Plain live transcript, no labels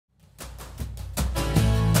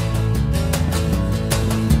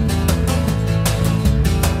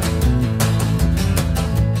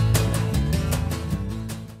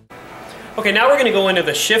Okay, now we're going to go into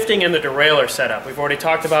the shifting and the derailleur setup. We've already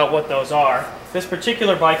talked about what those are. This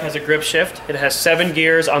particular bike has a grip shift. It has 7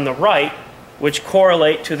 gears on the right, which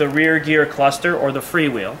correlate to the rear gear cluster or the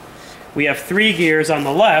freewheel. We have 3 gears on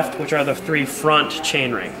the left, which are the 3 front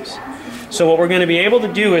chainrings. So what we're going to be able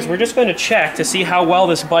to do is we're just going to check to see how well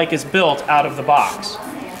this bike is built out of the box.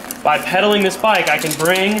 By pedaling this bike, I can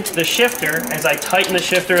bring the shifter. As I tighten the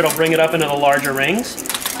shifter, it'll bring it up into the larger rings.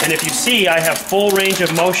 And if you see, I have full range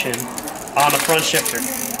of motion on the front shifter.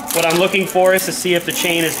 What I'm looking for is to see if the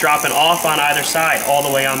chain is dropping off on either side, all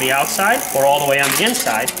the way on the outside or all the way on the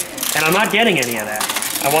inside. And I'm not getting any of that.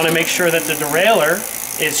 I want to make sure that the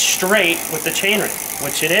derailleur is straight with the chainring,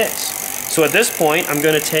 which it is. So at this point, I'm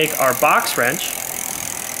going to take our box wrench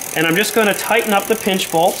and I'm just going to tighten up the pinch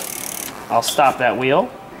bolt. I'll stop that wheel.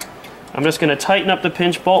 I'm just going to tighten up the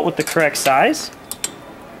pinch bolt with the correct size.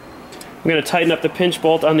 I'm going to tighten up the pinch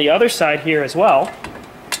bolt on the other side here as well,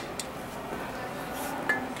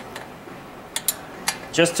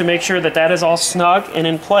 just to make sure that that is all snug and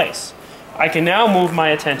in place. I can now move my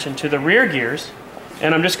attention to the rear gears,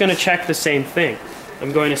 and I'm just going to check the same thing.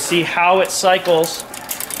 I'm going to see how it cycles.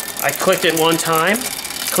 I clicked it 1 time,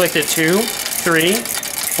 clicked it 2, 3,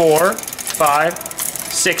 4, 5,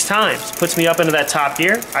 6 times. Puts me up into that top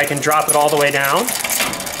gear. I can drop it all the way down,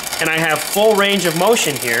 and I have full range of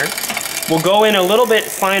motion here. We'll go in a little bit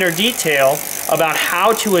finer detail about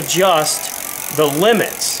how to adjust the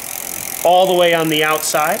limits all the way on the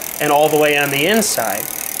outside and all the way on the inside.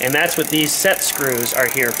 And that's what these set screws are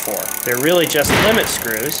here for. They're really just limit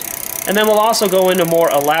screws. And then we'll also go into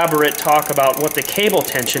more elaborate talk about what the cable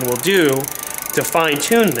tension will do to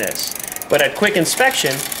fine-tune this. But at quick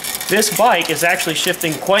inspection, this bike is actually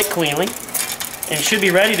shifting quite cleanly and should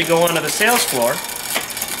be ready to go onto the sales floor.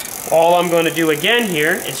 All I'm going to do again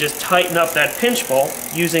here is just tighten up that pinch bolt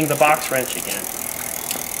using the box wrench again.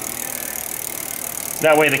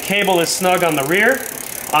 That way the cable is snug on the rear,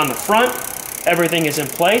 on the front, everything is in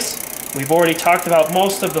place. We've already talked about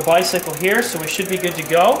most of the bicycle here, so we should be good to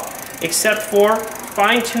go, except for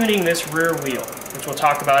fine-tuning this rear wheel, which we'll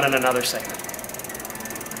talk about in another segment.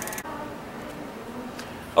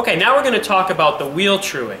 Okay, now we're going to talk about the wheel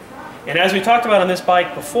truing. And as we talked about on this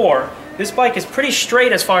bike before, this bike is pretty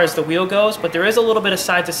straight as far as the wheel goes, but there is a little bit of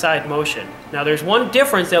side-to-side motion. Now there's one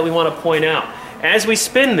difference that we want to point out. As we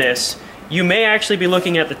spin this, you may actually be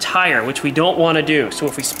looking at the tire, which we don't want to do. So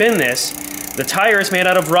if we spin this, the tire is made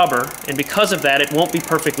out of rubber, and because of that, it won't be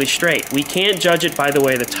perfectly straight. We can't judge it by the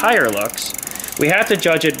way the tire looks. We have to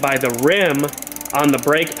judge it by the rim on the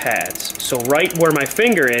brake pads. So right where my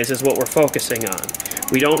finger is what we're focusing on.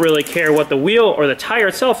 We don't really care what the wheel or the tire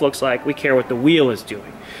itself looks like, we care what the wheel is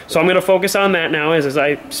doing. So I'm going to focus on that now. As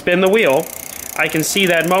I spin the wheel, I can see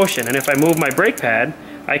that motion, and if I move my brake pad,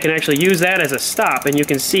 I can actually use that as a stop, and you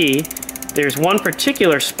can see there's one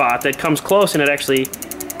particular spot that comes close and it actually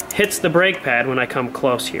hits the brake pad when I come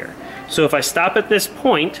close here. So if I stop at this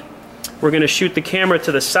point, we're going to shoot the camera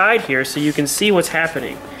to the side here so you can see what's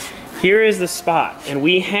happening. Here is the spot, and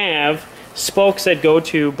we have spokes that go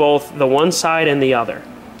to both the one side and the other.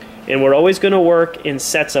 And we're always going to work in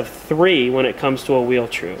sets of 3 when it comes to a wheel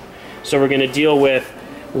true. So we're going to deal with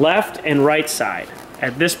left and right side.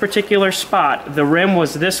 At this particular spot, the rim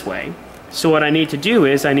was this way. So what I need to do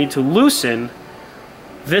is I need to loosen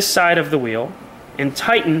this side of the wheel and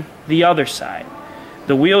tighten the other side.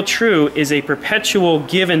 The wheel true is a perpetual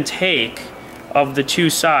give and take of the 2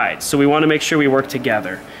 sides. So we want to make sure we work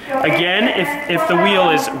together. Again, if the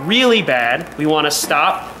wheel is really bad, we want to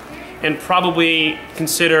stop and probably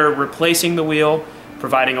consider replacing the wheel,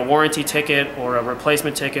 providing a warranty ticket or a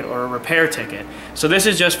replacement ticket or a repair ticket. So this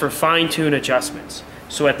is just for fine-tune adjustments.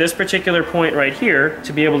 So at this particular point right here,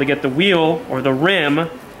 to be able to get the wheel or the rim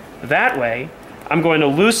that way, I'm going to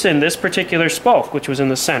loosen this particular spoke, which was in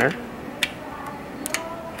the center,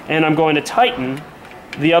 and I'm going to tighten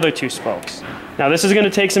the other 2 spokes. Now this is going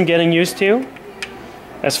to take some getting used to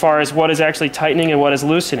as far as what is actually tightening and what is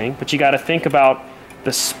loosening, but you got to think about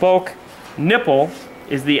the spoke nipple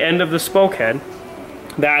is the end of the spoke head.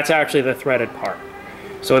 That's actually the threaded part.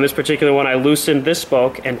 So in this particular one, I loosened this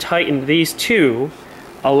spoke and tightened these 2,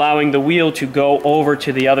 allowing the wheel to go over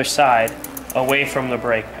to the other side away from the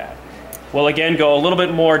brake pad. We'll again go a little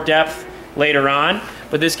bit more depth later on,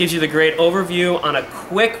 but this gives you the great overview on a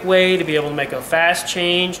quick way to be able to make a fast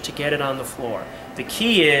change to get it on the floor. The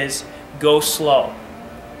key is go slow.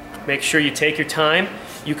 Make sure you take your time.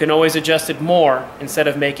 You can always adjust it more instead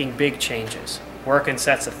of making big changes. Work in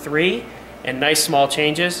sets of 3 and nice small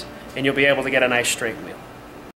changes, and you'll be able to get a nice straight wheel.